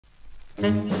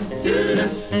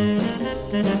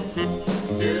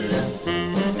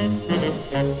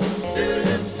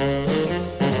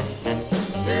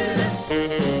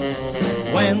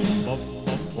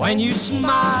When you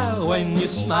smile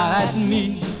at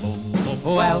me,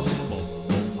 well,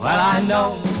 I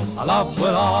know our love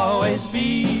will always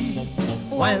be.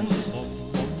 When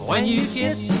you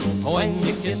kiss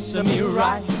me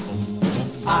right,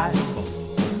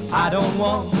 I don't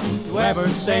want to ever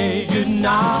say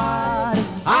goodnight.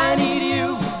 I need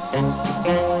you,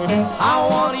 I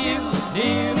want you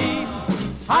near me,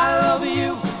 I love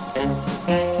you,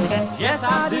 yes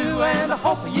I do, and I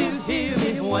hope you hear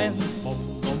me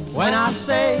when I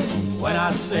say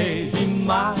be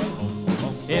mine.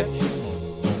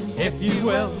 If you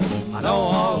will, I know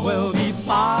all will be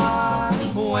fine.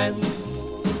 When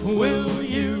will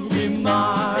you be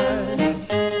mine?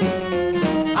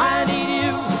 I need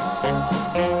you,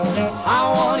 I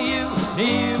want you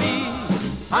near me,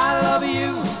 I love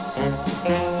you,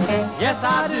 yes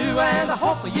I do, and I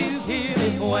hope you hear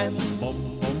me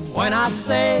when I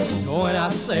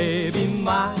say be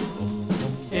mine.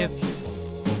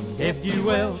 If you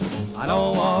will, I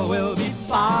know all will be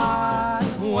fine.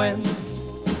 When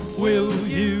will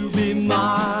you be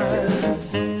mine?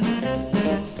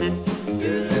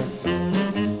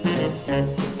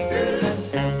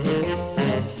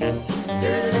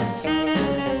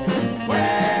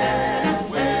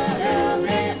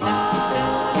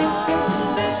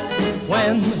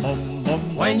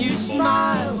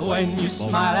 When you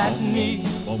smile at me,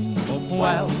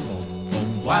 well,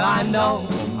 I know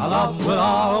our love will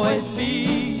always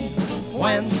be.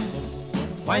 When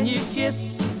you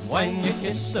kiss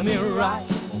me right,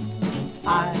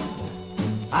 I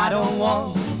don't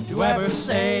want to ever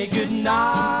say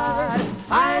goodnight.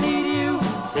 I need you,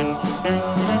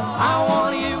 I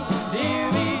want you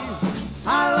near me,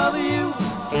 I love you,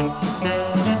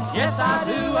 yes I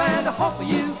do, and I hope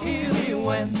you hear me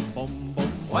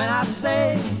when I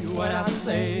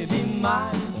say be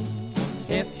mine.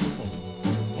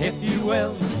 If you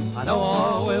will, I know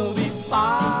all will be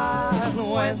fine.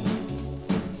 When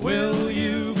will